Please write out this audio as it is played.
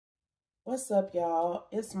What's up, y'all?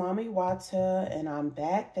 It's Mami Wata, and I'm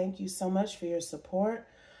back. Thank you so much for your support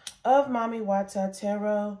of Mami Wata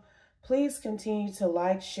Tarot. Please continue to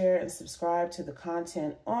like, share, and subscribe to the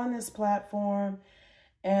content on this platform.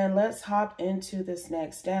 And let's hop into this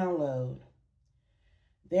next download.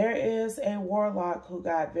 There is a warlock who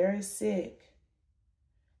got very sick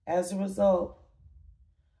as a result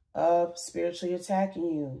of spiritually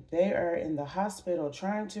attacking you. They are in the hospital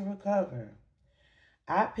trying to recover.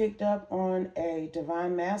 I picked up on a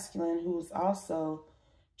divine masculine who's also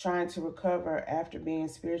trying to recover after being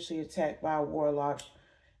spiritually attacked by a warlock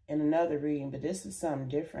in another reading. But this is something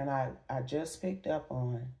different I just picked up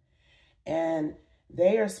on. And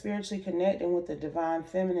they are spiritually connecting with the divine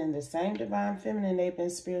feminine, the same divine feminine they've been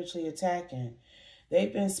spiritually attacking.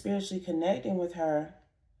 They've been spiritually connecting with her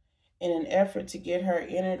in an effort to get her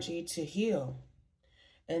energy to heal.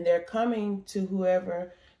 And they're coming to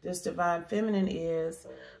whoever this divine feminine is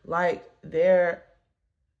like they're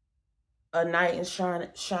a knight in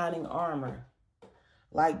shining armor.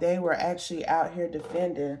 Like they were actually out here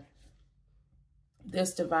defending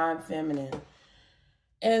this divine feminine.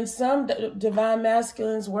 And some divine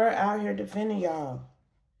masculines were out here defending y'all.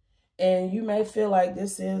 And you may feel like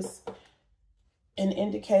this is an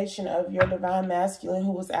indication of your divine masculine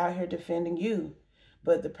who was out here defending you.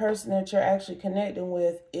 But the person that you're actually connecting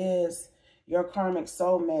with is your karmic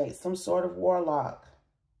soulmate, some sort of warlock,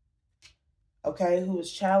 okay, who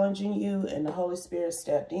was challenging you, and the Holy Spirit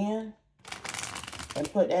stepped in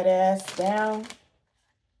and put that ass down,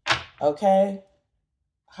 okay,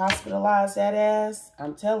 hospitalized that ass.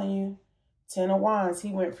 I'm telling you, 10 of Wands.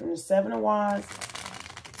 He went from the 7 of Wands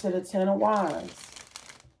to the 10 of Wands.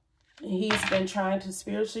 And he's been trying to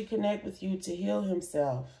spiritually connect with you to heal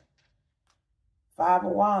himself. 5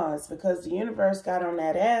 of Wands, because the universe got on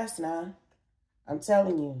that ass now. I'm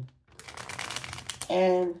telling you.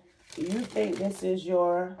 And you think this is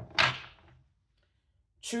your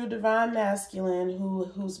true divine masculine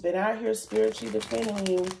who's been out here spiritually defending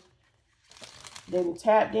you, then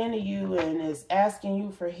tapped into you and is asking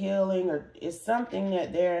you for healing, or is something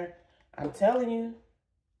that they're, I'm telling you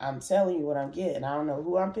what I'm getting. I don't know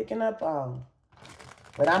who I'm picking up on,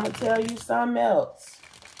 but I'm going to tell you something else.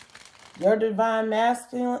 Your divine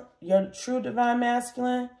masculine, your true divine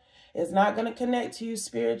masculine is not going to connect to you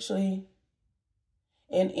spiritually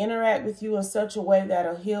and interact with you in such a way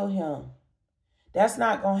that'll heal him. That's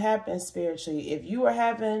not going to happen spiritually. If you are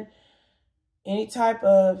having any type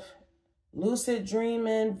of lucid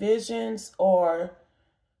dreaming, visions, or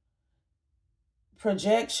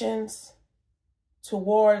projections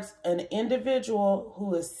towards an individual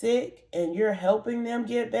who is sick and you're helping them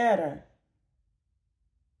get better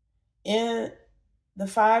in the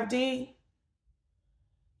 5D,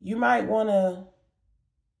 you might want to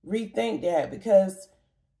rethink that, because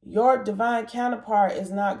your divine counterpart is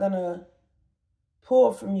not going to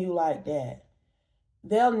pull from you like that.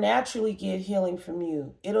 They'll naturally get healing from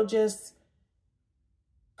you. It'll just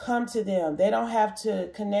come to them. They don't have to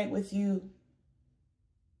connect with you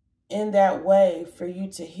in that way for you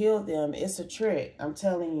to heal them. It's a trick, I'm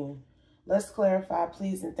telling you. Let's clarify,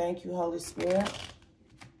 please, and thank you, Holy Spirit.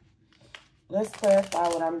 Let's clarify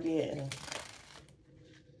what I'm getting.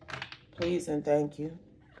 Please and thank you.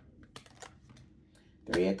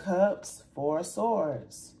 3 of Cups, 4 of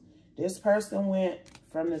Swords. This person went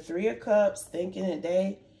from the 3 of Cups thinking that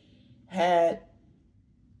they had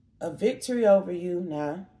a victory over you.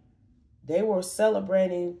 Now, they were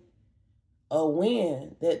celebrating a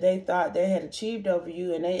win that they thought they had achieved over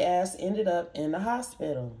you, and their ass ended up in the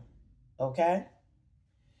hospital. Okay?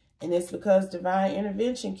 And it's because divine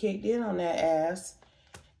intervention kicked in on that ass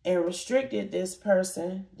and restricted this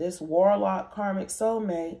person, this warlock karmic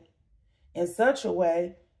soulmate, in such a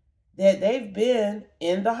way that they've been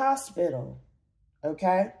in the hospital.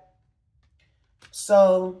 Okay?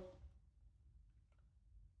 So,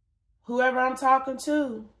 whoever I'm talking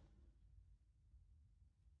to,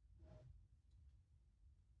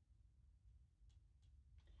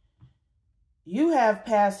 you have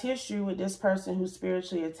past history with this person who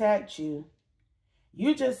spiritually attacked you.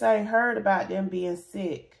 You just ain't heard about them being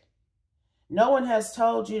sick. No one has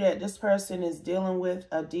told you that this person is dealing with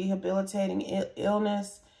a debilitating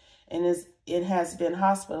illness and it has been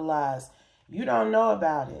hospitalized. You don't know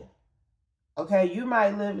about it. Okay, you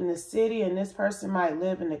might live in the city and this person might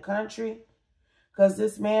live in the country, because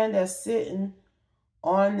this man that's sitting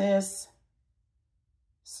on this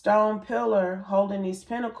stone pillar holding these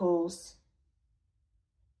pentacles,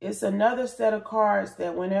 it's another set of cards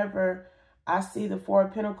that whenever I see the 4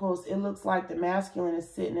 of Pentacles, it looks like the masculine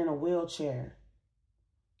is sitting in a wheelchair.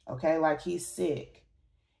 Okay, like he's sick.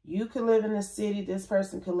 You could live in the city. This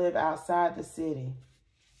person could live outside the city.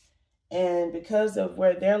 And because of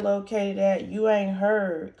where they're located at, you ain't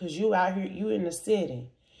heard, because you out here, you in the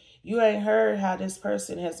city. You ain't heard how this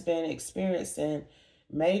person has been experiencing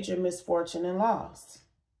major misfortune and loss.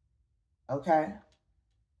 Okay?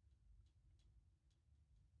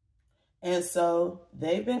 And so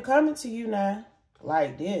they've been coming to you now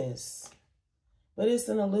like this. But it's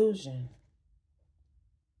an illusion.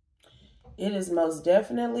 It is most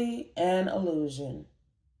definitely an illusion.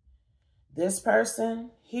 This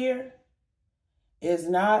person here is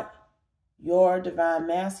not your divine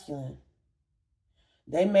masculine.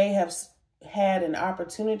 They may have had an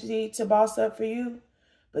opportunity to boss up for you,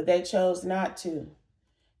 but they chose not to.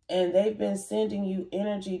 And they've been sending you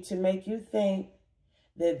energy to make you think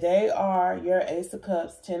that they are your Ace of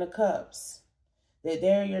Cups, Ten of Cups. That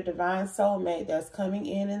they're your divine soulmate that's coming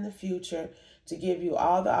in the future to give you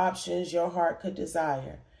all the options your heart could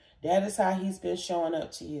desire. That is how he's been showing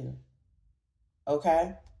up to you.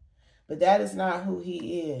 Okay? But that is not who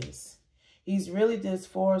he is. He's really this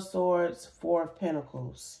Four of Swords, Four of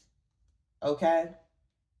Pentacles. Okay?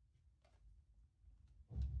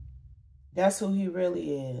 That's who he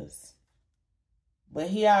really is. But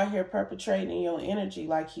he out here perpetrating your energy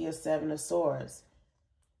like he is Seven of Swords.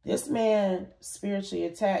 This man spiritually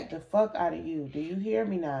attacked the fuck out of you. Do you hear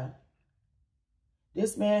me now?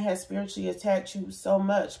 This man has spiritually attacked you so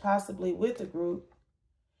much, possibly with the group,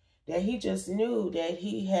 that he just knew that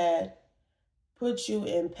he had put you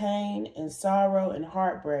in pain and sorrow and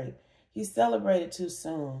heartbreak. He celebrated too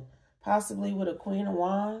soon, possibly with a Queen of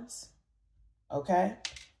Wands. Okay?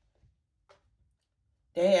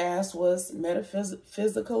 They ass was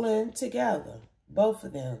metaphysical and together, both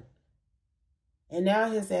of them. And now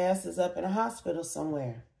his ass is up in a hospital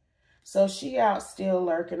somewhere. So she out still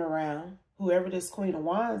lurking around, whoever this Queen of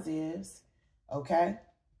Wands is, okay?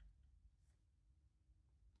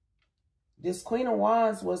 This Queen of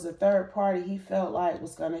Wands was the third party he felt like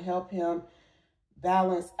was going to help him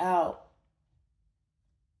balance out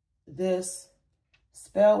this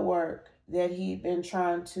spell work that he'd been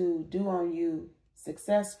trying to do on you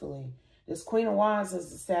successfully. This Queen of Wands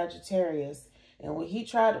is a Sagittarius. And when he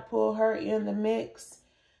tried to pull her in the mix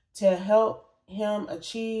to help him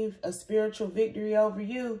achieve a spiritual victory over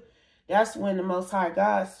you, that's when the Most High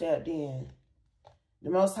God stepped in. The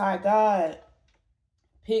Most High God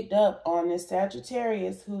picked up on this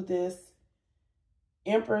Sagittarius who this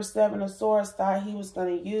Emperor Seven of Swords thought he was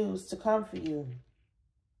going to use to come for you.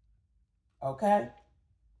 Okay?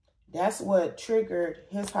 That's what triggered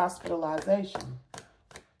his hospitalization.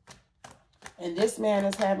 And this man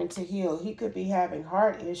is having to heal. He could be having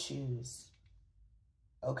heart issues.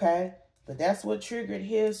 Okay? But that's what triggered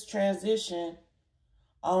his transition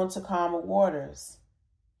onto calmer waters.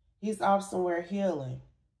 He's off somewhere healing.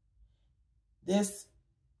 This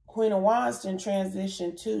Queen of Wands didn't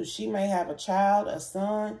transition too. She may have a child, a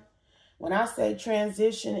son. When I say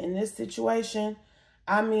transition in this situation,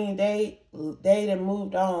 I mean they done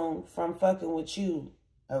moved on from fucking with you.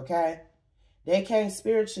 Okay? They can't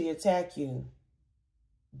spiritually attack you.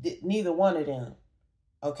 Neither one of them.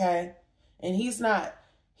 Okay? And he's not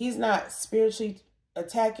spiritually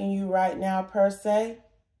attacking you right now per se.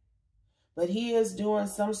 But he is doing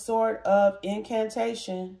some sort of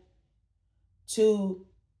incantation to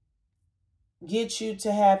get you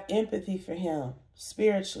to have empathy for him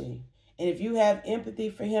spiritually. And if you have empathy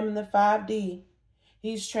for him in the 5D,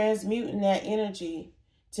 he's transmuting that energy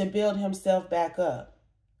to build himself back up.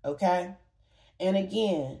 Okay? And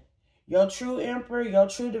again, your true emperor, your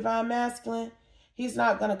true divine masculine, he's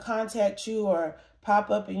not going to contact you or pop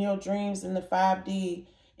up in your dreams in the 5D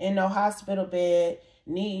in no hospital bed,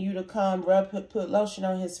 needing you to come put lotion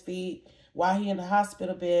on his feet while he in the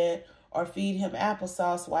hospital bed or feed him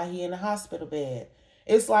applesauce while he in the hospital bed.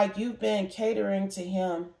 It's like you've been catering to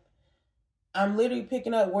him. I'm literally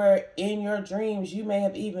picking up where in your dreams you may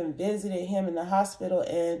have even visited him in the hospital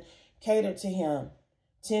and catered to him,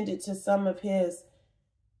 tended to some of his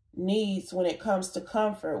needs when it comes to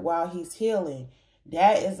comfort while he's healing.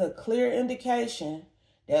 That is a clear indication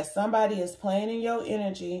that somebody is playing in your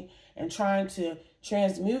energy and trying to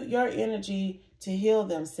transmute your energy to heal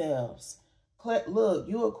themselves. Look,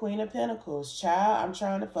 you a Queen of Pentacles. Child, I'm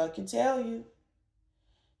trying to fucking tell you.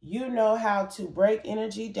 You know how to break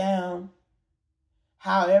energy down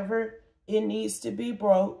however it needs to be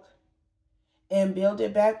broke and build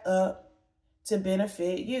it back up to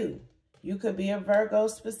benefit you. You could be a Virgo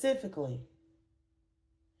specifically.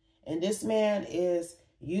 And this man is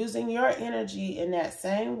using your energy in that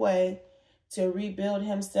same way to rebuild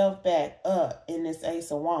himself back up in this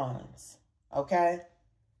Ace of Wands. Okay?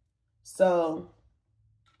 So,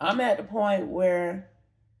 I'm at the point where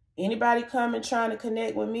anybody coming trying to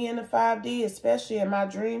connect with me in the 5D, especially in my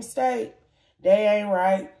dream state, they ain't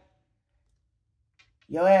right.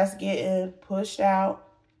 Your ass getting pushed out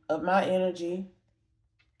of my energy.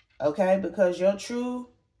 Okay? Because your true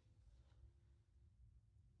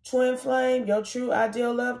twin flame, your true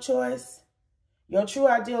ideal love choice, your true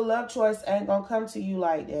ideal love choice ain't gonna come to you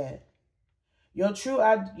like that. Your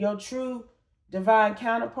true divine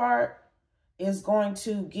counterpart is going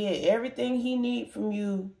to get everything he needs from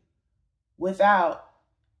you without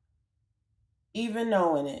even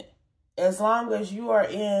knowing it. As long as you are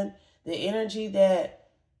in the energy that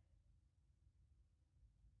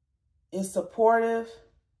is supportive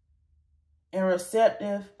and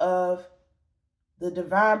receptive of the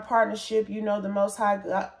divine partnership, you know, the Most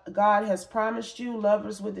High God has promised you,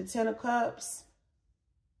 lovers with the 10 of Cups.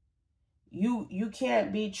 You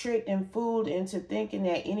can't be tricked and fooled into thinking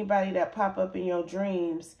that anybody that pop up in your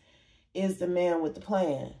dreams is the man with the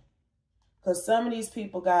plan. Because some of these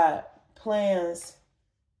people got plans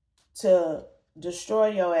to destroy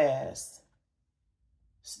your ass,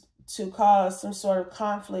 to cause some sort of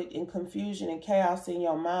conflict and confusion and chaos in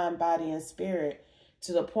your mind, body, and spirit,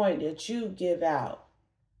 to the point that you give out,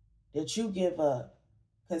 that you give up.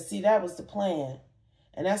 Because see, that was the plan.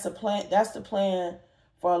 And that's the plan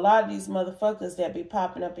for a lot of these motherfuckers that be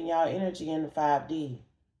popping up in y'all energy in the 5D.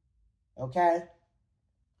 Okay?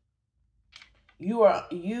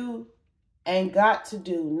 You ain't got to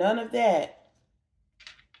do none of that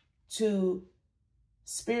to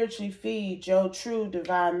spiritually feed your true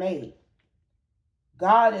divine mate.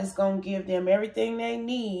 God is going to give them everything they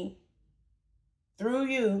need through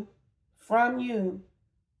you, from you,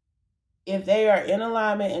 if they are in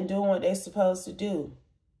alignment and doing what they're supposed to do.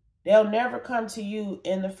 They'll never come to you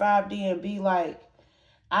in the 5D and be like,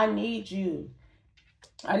 I need you.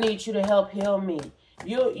 I need you to help heal me.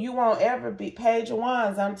 You won't ever be Page of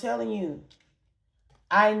Wands, I'm telling you.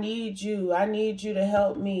 I need you. I need you to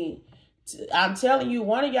help me. I'm telling you,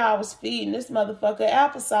 one of y'all was feeding this motherfucker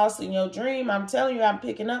applesauce in your dream. I'm telling you, I'm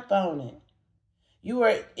picking up on it. You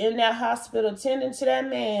were in that hospital tending to that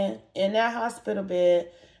man in that hospital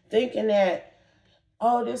bed, thinking that,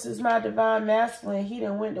 oh, this is my divine masculine. He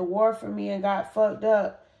done went to war for me and got fucked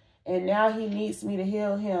up, and now he needs me to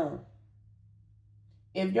heal him.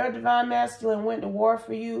 If your divine masculine went to war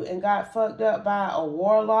for you and got fucked up by a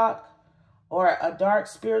warlock or a dark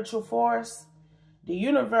spiritual force, the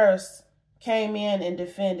universe came in and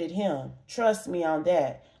defended him. Trust me on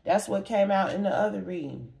that. That's what came out in the other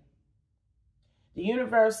reading. The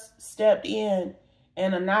universe stepped in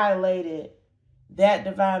and annihilated that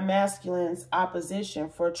divine masculine's opposition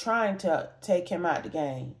for trying to take him out the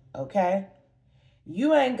game, okay?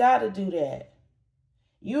 You ain't got to do that.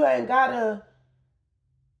 You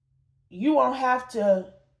won't have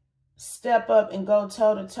to step up and go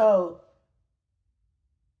toe-to-toe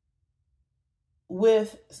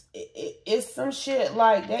with, it's some shit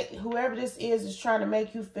like that. Whoever this is trying to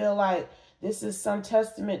make you feel like this is some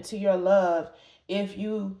testament to your love if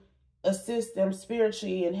you assist them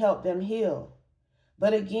spiritually and help them heal.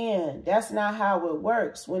 But again, that's not how it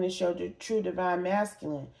works when it's your true divine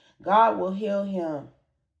masculine. God will heal him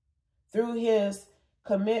through his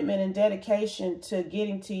commitment and dedication to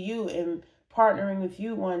getting to you and partnering with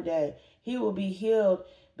you one day. He will be healed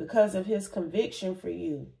because of his conviction for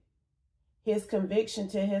you. His conviction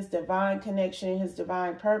to his divine connection, his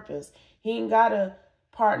divine purpose. He ain't got to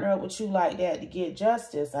partner up with you like that to get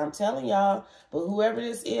justice. I'm telling y'all, but whoever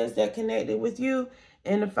this is that connected with you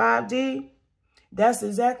in the 5D, that's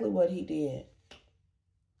exactly what he did.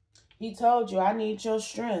 He told you, I need your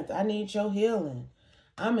strength. I need your healing.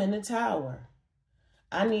 I'm in the tower.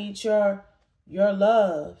 I need your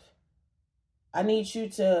love. I need you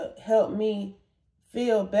to help me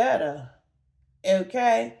feel better.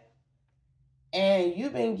 Okay? And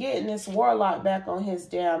you've been getting this warlock back on his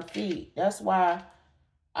damn feet. That's why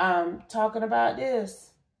I'm talking about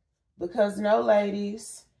this. Because no,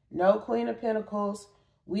 ladies, no Queen of Pentacles,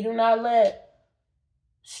 we do not let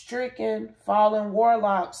stricken, fallen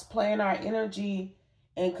warlocks play in our energy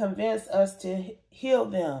and convince us to heal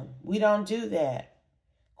them. We don't do that.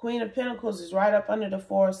 Queen of Pentacles is right up under the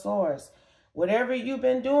Four of Swords. Whatever you've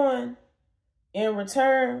been doing in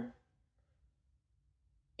return,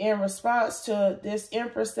 in response to this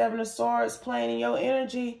Empress Seven of Swords playing in your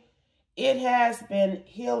energy, it has been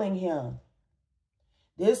healing him.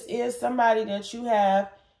 This is somebody that you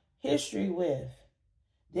have history with.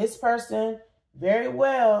 This person very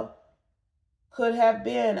well could have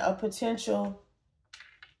been a potential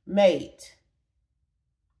mate,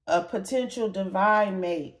 a potential divine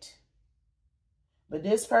mate. But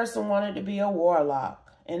this person wanted to be a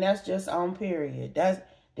warlock. And that's just on period.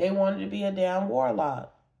 They wanted to be a damn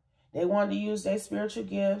warlock. They wanted to use their spiritual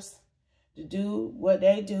gifts to do what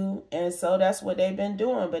they do. And so that's what they've been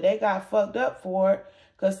doing. But they got fucked up for it.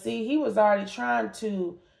 Because, see, he was already trying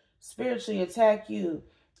to spiritually attack you.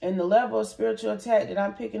 And the level of spiritual attack that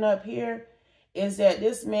I'm picking up here is that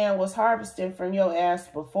this man was harvesting from your ass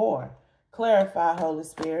before. Clarify, Holy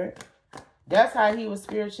Spirit. That's how he was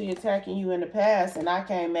spiritually attacking you in the past. And I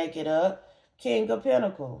can't make it up. King of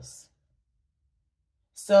Pentacles.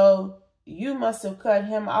 So you must have cut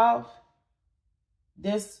him off,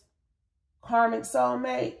 this karmic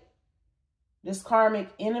soulmate, this karmic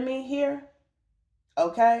enemy here,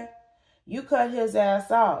 okay? You cut his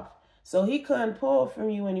ass off, so he couldn't pull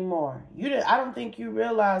from you anymore. I don't think you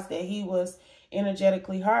realized that he was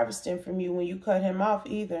energetically harvesting from you when you cut him off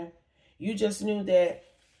either. You just knew that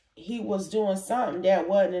he was doing something that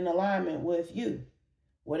wasn't in alignment with you,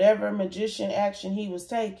 whatever magician action he was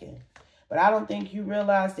taking. But I don't think you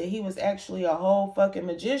realized that he was actually a whole fucking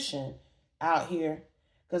magician out here,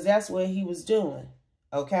 because that's what he was doing,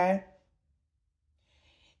 okay?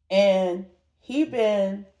 And he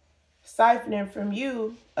been siphoning from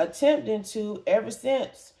you, attempting to, ever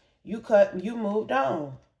since you moved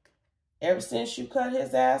on. Ever since you cut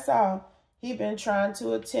his ass off, he been trying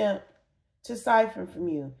to attempt to siphon from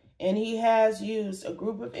you. And he has used a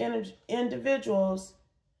group of individuals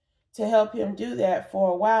to help him do that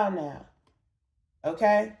for a while now.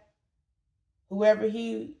 Okay? Whoever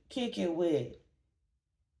he kick it with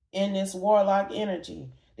in this warlock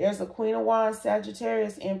energy. There's a Queen of Wands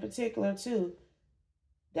Sagittarius in particular too.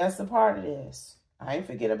 That's a part of this. I ain't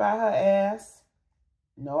forget about her ass.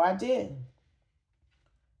 No, I didn't.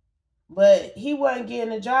 But he wasn't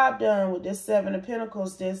getting the job done with this Seven of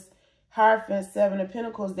Pentacles, this Hierophant Seven of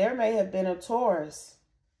Pentacles. There may have been a Taurus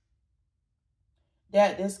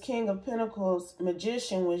that this King of Pentacles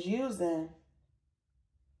magician was using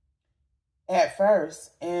at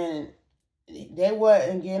first, and they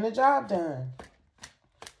wasn't getting the job done.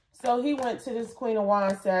 So he went to this Queen of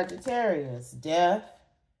Wands Sagittarius, Death,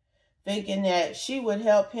 thinking that she would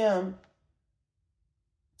help him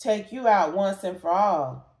take you out once and for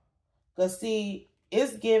all. Because, see,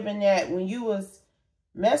 it's given that when you was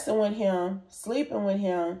messing with him, sleeping with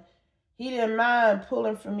him, he didn't mind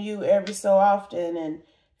pulling from you every so often and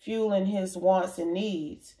fueling his wants and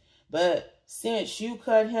needs. But since you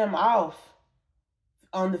cut him off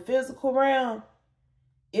on the physical realm,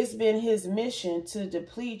 it's been his mission to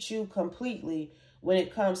deplete you completely when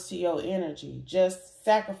it comes to your energy. Just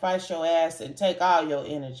sacrifice your ass and take all your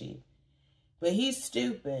energy. But he's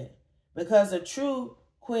stupid, because a true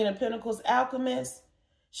Queen of Pentacles alchemist,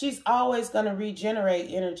 she's always going to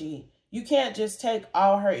regenerate energy. You can't just take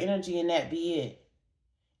all her energy and that be it.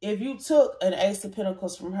 If you took an Ace of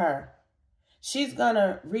Pentacles from her, she's going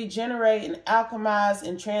to regenerate and alchemize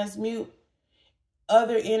and transmute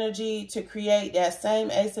other energy to create that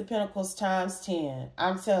same Ace of Pentacles times 10.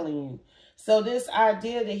 I'm telling you. So this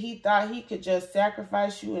idea that he thought he could just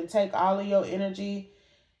sacrifice you and take all of your energy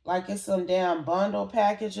like it's some damn bundle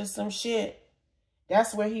package or some shit,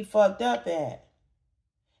 that's where he fucked up at.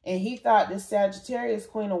 And he thought this Sagittarius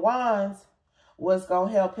Queen of Wands was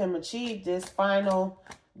going to help him achieve this final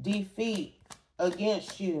defeat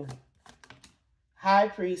against you. High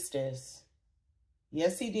Priestess.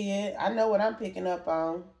 Yes, he did. I know what I'm picking up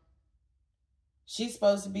on. She's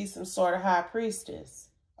supposed to be some sort of high priestess.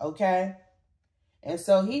 Okay? And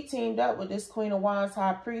so he teamed up with this Queen of Wands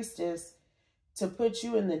High Priestess to put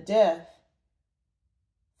you in the death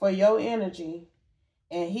for your energy.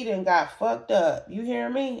 And he done got fucked up. You hear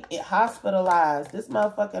me? It hospitalized. This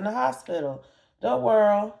motherfucker in the hospital. The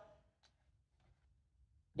world.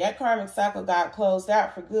 That karmic cycle got closed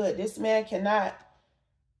out for good. This man cannot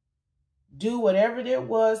do whatever it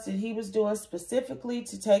was that he was doing specifically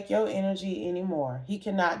to take your energy anymore. He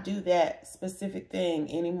cannot do that specific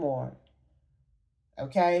thing anymore.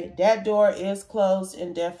 Okay? That door is closed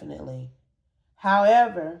indefinitely.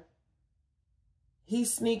 However,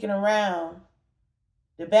 he's sneaking around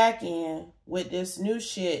the back end with this new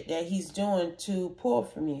shit that he's doing to pull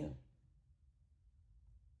from you.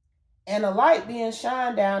 And a light being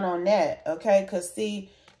shined down on that, okay? Because,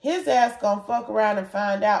 see, his ass gonna fuck around and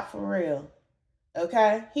find out for real.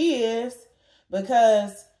 Okay? He is.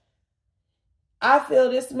 Because I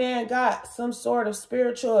feel this man got some sort of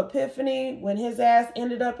spiritual epiphany when his ass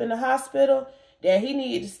ended up in the hospital, that he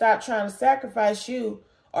needed to stop trying to sacrifice you,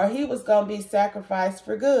 or he was gonna be sacrificed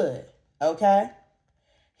for good. Okay?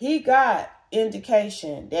 He got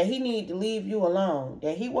indication that he needed to leave you alone,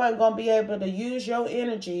 that he wasn't going to be able to use your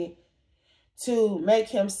energy to make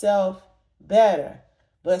himself better.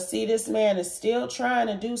 But see, this man is still trying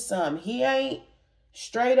to do something. He ain't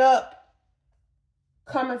straight up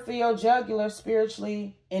coming for your jugular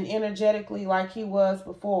spiritually and energetically like he was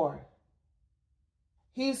before.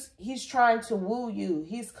 He's trying to woo you.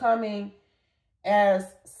 He's coming as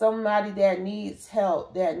somebody that needs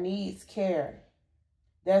help, that needs care,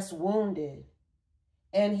 that's wounded.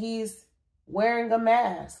 And he's wearing a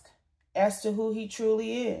mask as to who he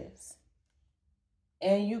truly is.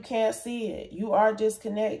 And you can't see it. You are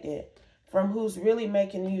disconnected from who's really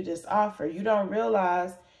making you this offer. You don't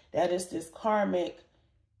realize that it's this karmic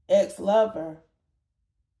ex-lover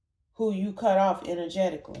who you cut off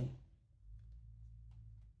energetically.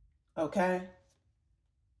 Okay?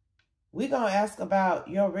 We're going to ask about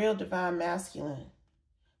your real divine masculine,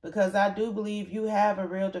 because I do believe you have a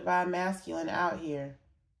real divine masculine out here.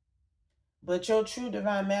 But your true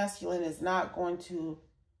divine masculine is not going to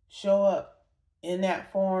show up in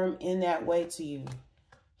that form, in that way to you.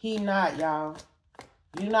 He not, y'all.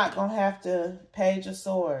 You're not going to have to Page of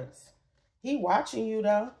Swords. He watching you,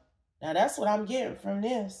 though. Now, that's what I'm getting from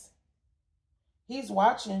this. He's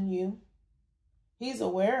watching you. He's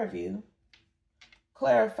aware of you.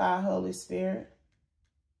 Clarify, Holy Spirit.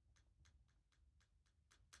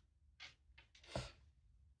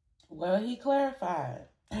 Well, he clarified.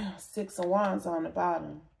 6 of Wands on the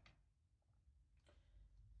bottom.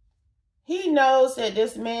 He knows that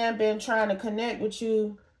this man been trying to connect with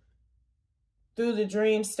you through the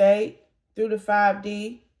dream state, through the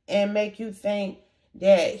 5D, and make you think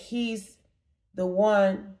that he's the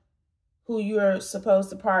one who you're supposed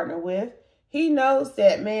to partner with. He knows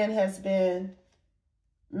that man has been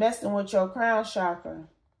messing with your crown chakra.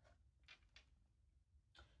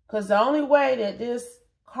 Because the only way that this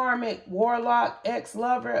karmic warlock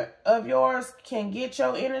ex-lover of yours can get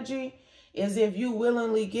your energy is if you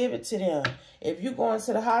willingly give it to them. If you go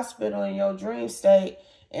into the hospital in your dream state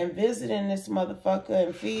and visiting this motherfucker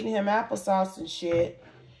and feeding him applesauce and shit,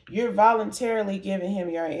 you're voluntarily giving him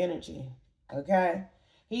your energy. Okay?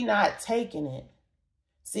 He not taking it.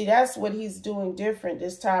 See, that's what he's doing different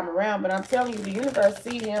this time around. But I'm telling you, the universe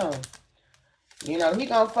see him. You know, he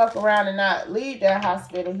gonna fuck around and not leave that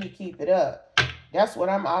hospital. He keep it up. That's what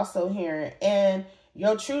I'm also hearing. And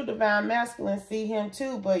your true divine masculine see him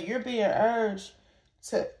too, but you're being urged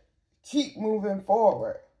to keep moving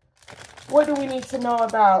forward. What do we need to know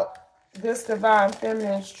about this divine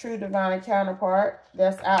feminine's true divine counterpart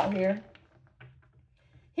that's out here?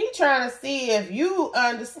 He trying to see if you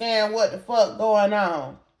understand what the fuck going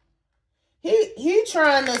on. He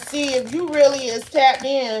trying to see if you really is tapped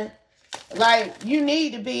in like you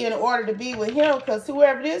need to be in order to be with him, because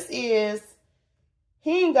whoever this is,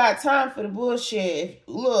 he ain't got time for the bullshit.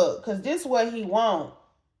 Look, because this is what he want.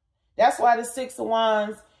 That's why the 6 of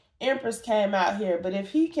Wands Empress came out here. But if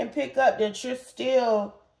he can pick up that you're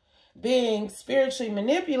still being spiritually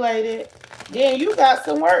manipulated, then you got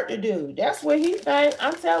some work to do. That's what he think.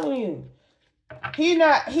 I'm telling you. He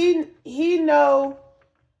know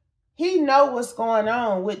what's going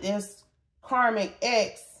on with this karmic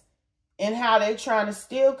ex and how they trying to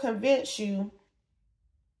still convince you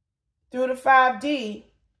through the 5D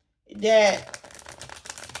that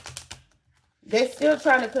they still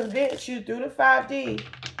trying to convince you through the 5D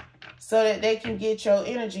so that they can get your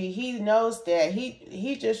energy. He knows that.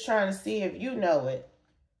 He just trying to see if you know it.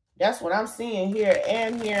 That's what I'm seeing here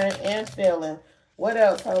and hearing and feeling. What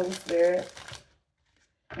else, Holy Spirit?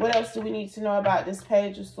 What else do we need to know about this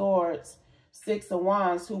Page of Swords, 6 of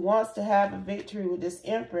Wands, who wants to have a victory with this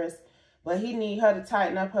Empress, but he need her to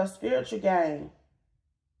tighten up her spiritual game?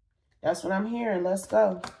 That's what I'm hearing. Let's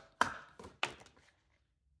go.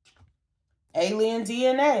 Alien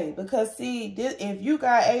DNA. Because, see, if you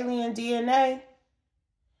got alien DNA,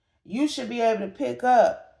 you should be able to pick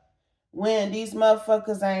up when these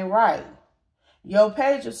motherfuckers ain't right. Your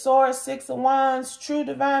Page of Swords, 6 of Wands, true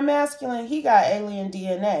divine masculine, he got alien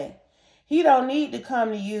DNA. He don't need to come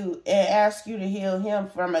to you and ask you to heal him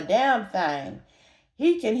from a damn thing.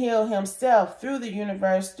 He can heal himself through the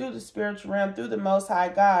universe, through the spiritual realm, through the Most High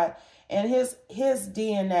God, and his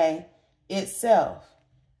DNA itself.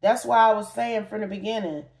 That's why I was saying from the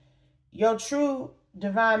beginning, your true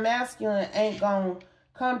divine masculine ain't going to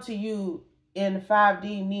come to you in the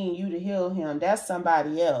 5D needing you to heal him. That's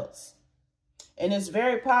somebody else. And it's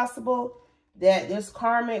very possible that this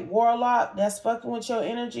karmic warlock that's fucking with your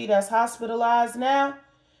energy, that's hospitalized now,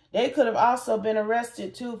 they could have also been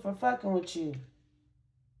arrested too for fucking with you.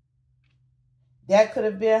 That could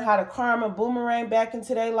have been how the karma boomerang back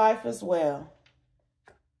into their life as well.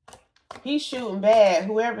 He's shooting bad,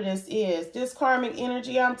 whoever this is. This karmic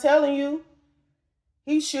energy, I'm telling you,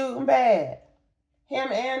 he's shooting bad.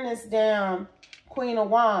 Him and this damn Queen of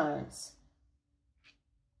Wands.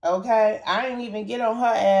 Okay? I didn't even get on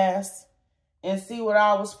her ass and see what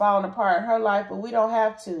all was falling apart in her life, but we don't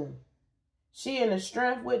have to. She in the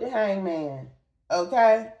strength with the Hangman.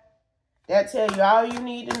 Okay? That tell you all you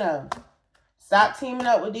need to know. Stop teaming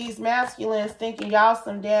up with these masculines thinking y'all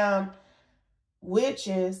some damn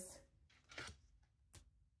witches.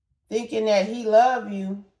 Thinking that he love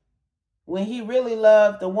you when he really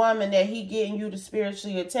loved the woman that he getting you to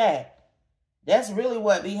spiritually attack. That's really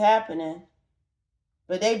what be happening.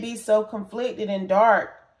 But they be so conflicted and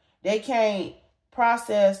dark, they can't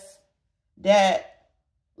process that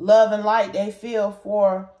love and light they feel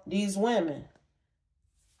for these women.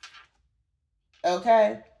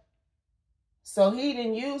 Okay? So he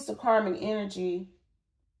didn't use the karmic energy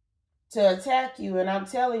to attack you. And I'm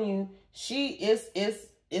telling you,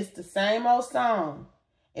 it's the same old song.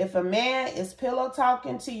 If a man is pillow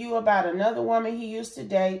talking to you about another woman he used to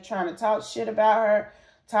date, trying to talk shit about her,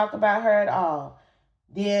 talk about her at all,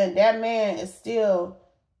 then that man is still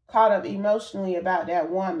caught up emotionally about that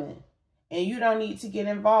woman. And you don't need to get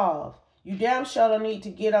involved. You damn sure don't need to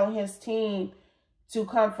get on his team to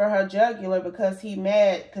come for her jugular because he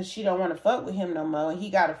mad because she don't want to fuck with him no more and he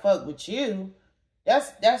got to fuck with you.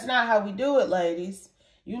 That's not how we do it, ladies.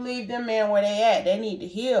 You leave them men where they at. They need to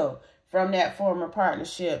heal from that former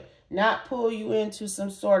partnership, not pull you into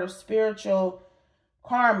some sort of spiritual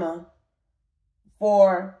karma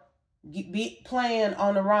for playing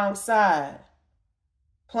on the wrong side,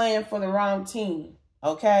 playing for the wrong team,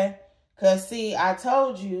 okay? Because, see, I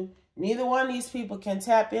told you, neither one of these people can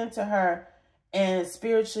tap into her and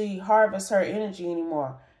spiritually harvest her energy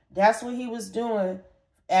anymore. That's what he was doing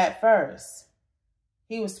at first.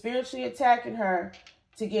 He was spiritually attacking her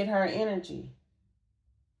to get her energy.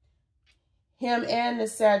 Him and the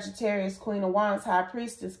Sagittarius Queen of Wands High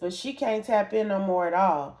Priestess, but she can't tap in no more at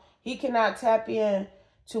all. He cannot tap in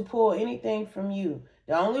to pull anything from you.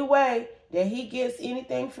 The only way that he gets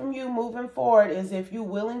anything from you moving forward is if you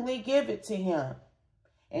willingly give it to him.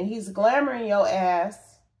 And he's glamoring your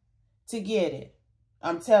ass to get it.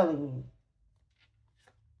 I'm telling you.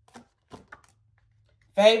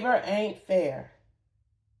 Favor ain't fair.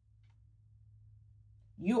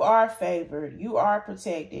 You are favored. You are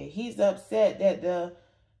protected. He's upset that the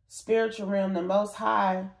spiritual realm, the Most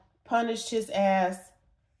High, punished his ass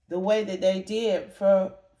the way that they did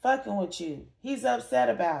for fucking with you. He's upset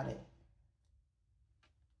about it.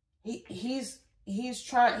 He's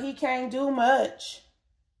trying. He can't do much.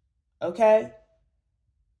 Okay?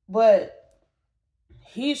 But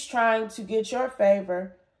he's trying to get your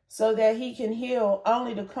favor so that he can heal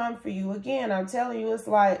only to come for you again. I'm telling you, it's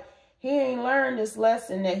like he ain't learned this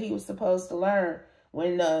lesson that he was supposed to learn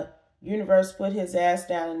when the universe put his ass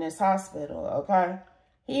down in this hospital, okay?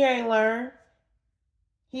 He ain't learned.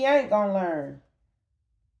 He ain't gonna learn.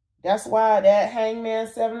 That's why that Hangman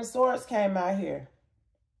Seven of Swords came out here.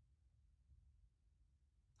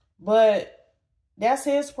 But that's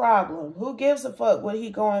his problem. Who gives a fuck what he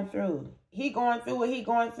going through? He going through what he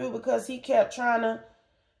going through because he kept trying to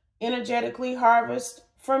energetically harvest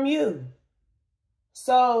from you.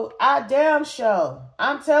 So I damn sure,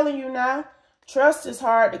 I'm telling you now, trust is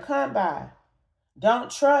hard to come by. Don't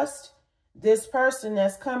trust this person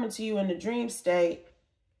that's coming to you in the dream state,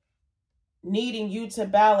 needing you to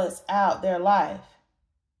balance out their life,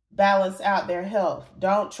 balance out their health.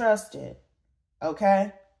 Don't trust it,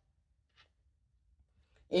 okay?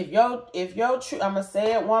 If your true, I'm going to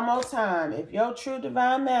say it one more time. If your true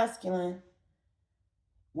divine masculine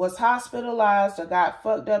was hospitalized or got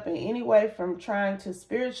fucked up in any way from trying to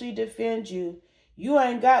spiritually defend you, you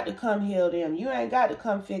ain't got to come heal them. You ain't got to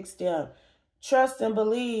come fix them. Trust and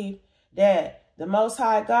believe that the Most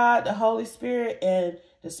High God, the Holy Spirit, and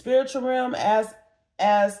the spiritual realm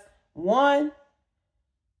as one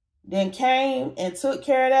then came and took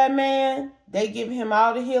care of that man. They give him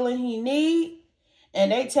all the healing he need.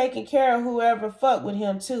 And they taking care of whoever fuck with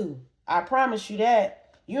him too. I promise you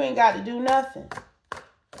that. You ain't got to do nothing.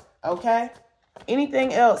 Okay?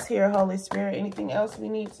 Anything else here, Holy Spirit? Anything else we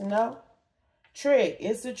need to know? Trick.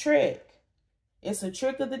 It's a trick. It's a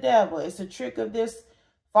trick of the devil. It's a trick of this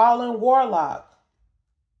fallen warlock.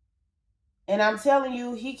 And I'm telling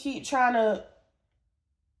you, he keep trying to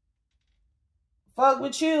fuck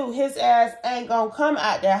with you. His ass ain't gonna come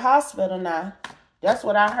out that hospital now. That's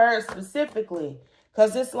what I heard specifically.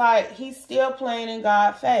 Because it's like he's still playing in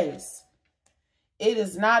God's face. It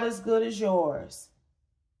is not as good as yours.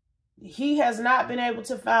 He has not been able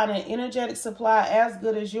to find an energetic supply as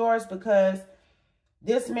good as yours because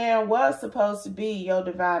this man was supposed to be your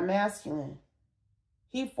divine masculine.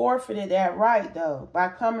 He forfeited that right, though, by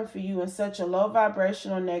coming for you in such a low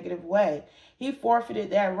vibrational negative way. He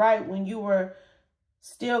forfeited that right when you were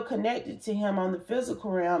still connected to him on the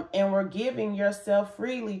physical realm and were giving yourself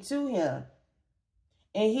freely to him.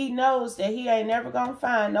 And he knows that he ain't never going to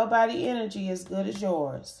find nobody energy as good as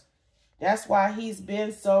yours. That's why he's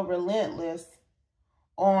been so relentless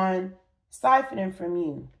on siphoning from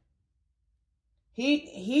you.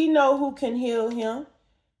 He know who can heal him.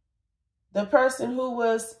 The person who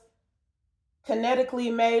was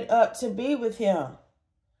kinetically made up to be with him.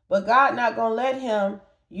 But God not going to let him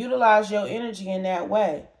utilize your energy in that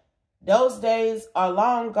way. Those days are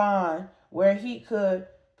long gone where he could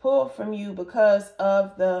pull from you because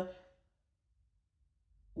of the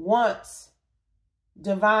once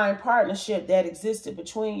divine partnership that existed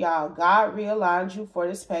between y'all. God realigned you for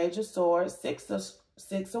this Page of Swords, Six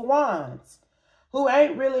of Wands, who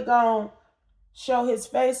ain't really going to show his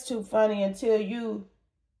face too funny until you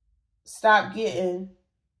stop getting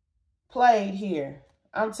played here.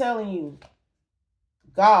 I'm telling you,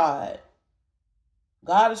 God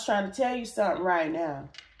is trying to tell you something right now.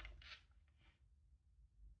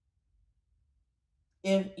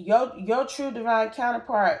 If your true divine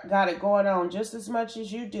counterpart got it going on just as much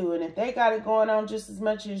as you do, and if they got it going on just as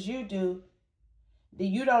much as you do, then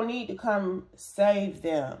you don't need to come save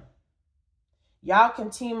them. Y'all can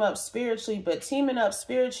team up spiritually, but teaming up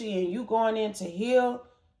spiritually and you going in to heal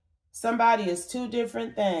somebody is two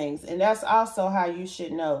different things. And that's also how you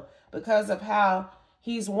should know, because of how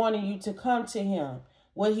he's wanting you to come to him,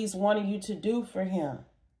 what he's wanting you to do for him.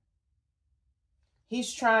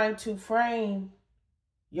 He's trying to frame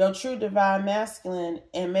your true divine masculine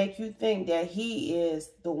and make you think that he is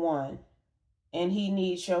the one and he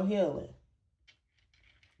needs your healing.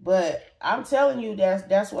 But I'm telling you,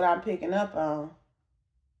 that's what I'm picking up on.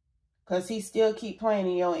 Because he still keep playing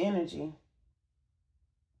in your energy.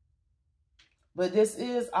 But this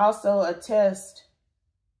is also a test.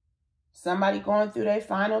 Somebody going through their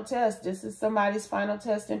final test. This is somebody's final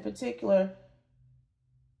test in particular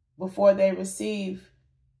before they receive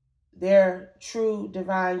their true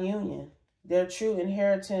divine union, their true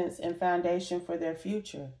inheritance and foundation for their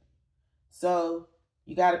future. So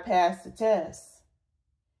you got to pass the test.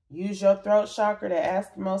 Use your throat chakra to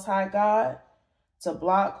ask the Most High God to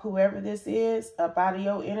block whoever this is up out of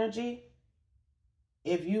your energy.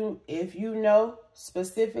 If you know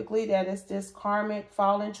specifically that it's this karmic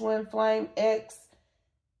fallen twin flame ex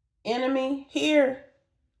enemy here,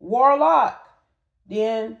 warlock,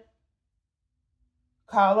 then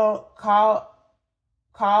call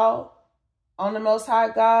on the Most High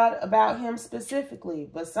God about him specifically.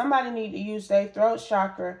 But somebody need to use their throat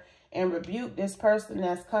chakra and rebuke this person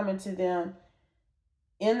that's coming to them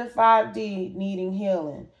in the 5D needing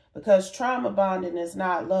healing, because trauma bonding is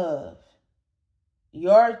not love.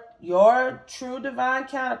 Your true divine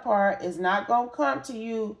counterpart is not going to come to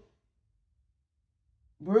you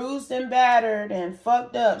bruised and battered and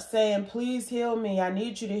fucked up saying, please heal me. I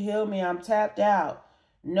need you to heal me. I'm tapped out.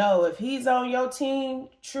 No, if he's on your team,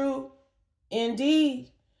 true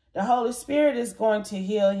indeed, the Holy Spirit is going to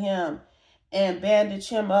heal him and bandage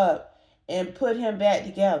him up and put him back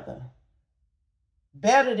together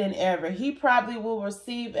better than ever. He probably will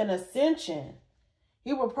receive an ascension.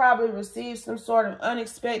 He will probably receive some sort of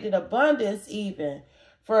unexpected abundance even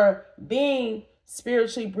for being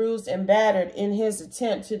spiritually bruised and battered in his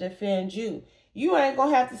attempt to defend you. You ain't going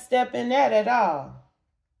to have to step in that at all.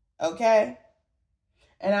 Okay?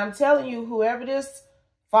 And I'm telling you, whoever this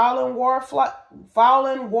fallen war,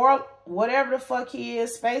 whatever the fuck he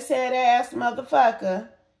is, facehead ass motherfucker,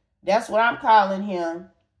 that's what I'm calling him.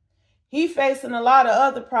 He facing a lot of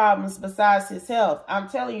other problems besides his health. I'm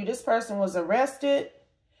telling you, this person was arrested.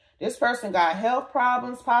 This person got health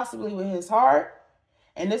problems, possibly with his heart.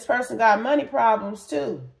 And this person got money problems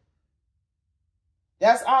too.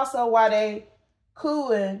 That's also why they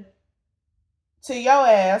cooing to your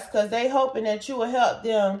ass, because they hoping that you will help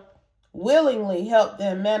them, willingly help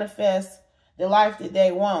them manifest the life that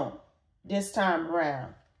they want this time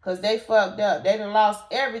around. Because they fucked up. They done lost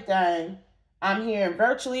everything. I'm hearing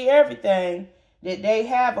virtually everything that they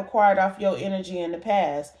have acquired off your energy in the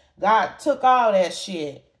past. God took all that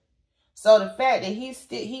shit. So the fact that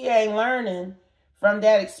he ain't learning from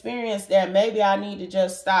that experience that maybe I need to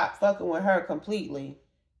just stop fucking with her completely.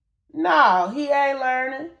 No, he ain't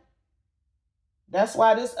learning. That's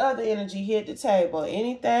why this other energy hit the table.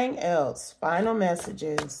 Anything else? Final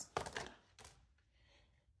messages.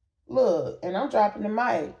 Look, and I'm dropping the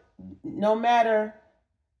mic. No matter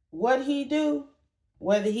what he do,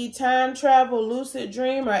 whether he time travel, lucid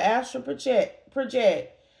dream, or astral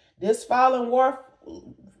project, this fallen war,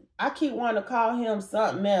 I keep wanting to call him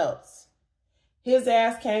something else. His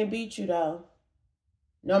ass can't beat you though.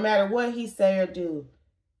 no matter what he say or do.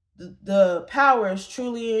 The power is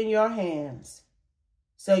truly in your hands.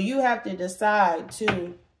 So you have to decide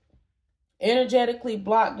to energetically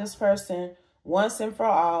block this person once and for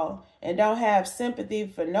all, and don't have sympathy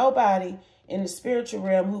for nobody in the spiritual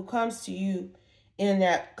realm who comes to you in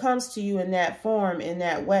that form, in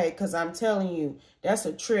that way, because I'm telling you, that's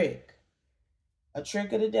a trick of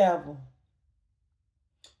the devil.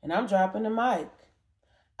 And I'm dropping the mic.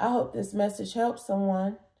 I hope this message helps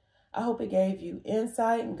someone. I hope it gave you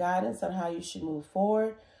insight and guidance on how you should move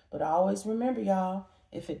forward. But always remember, y'all,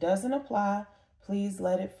 if it doesn't apply, please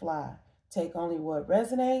let it fly. Take only what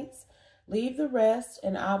resonates, leave the rest,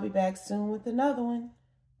 and I'll be back soon with another one.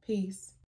 Peace.